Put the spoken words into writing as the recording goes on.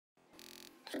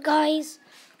So guys,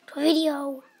 to a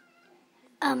video.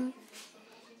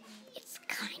 It's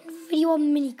kind of a video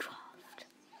on Minecraft.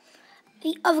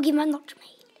 The other game I'm not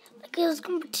made. Like it was a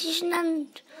competition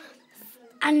and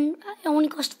it only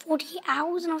cost 48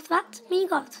 hours, and after that,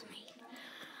 Minecraft's made.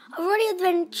 I've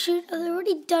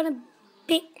already done a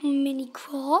bit on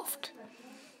Minecraft.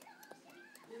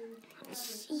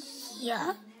 Let's see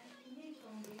here.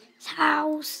 It's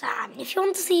house, and if you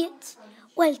want to see it,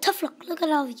 well, tough luck. Look at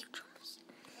our YouTubers.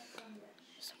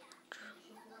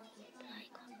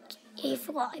 I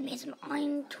forgot I made some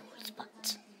iron tools,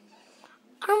 but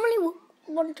I don't really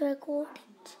want to record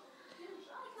it.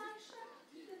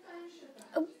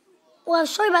 Well,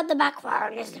 sorry about the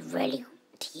background. There's really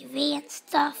TV and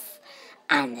stuff,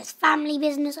 and there's family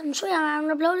business. I'm sure I'm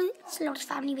uploading. It's a lot of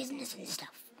family business and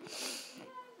stuff.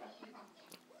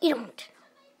 You don't want to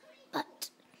know, but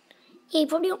you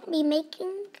probably won't be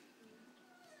making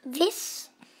this.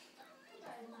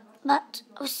 But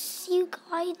I'll see you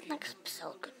guys next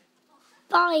episode.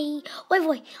 Bye.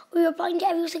 Wait. We're replying to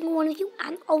every single one of you,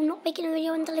 and I'm not making a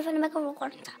video until I find a microphone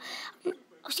recording.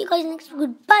 I'll see you guys next.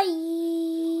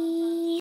 Goodbye.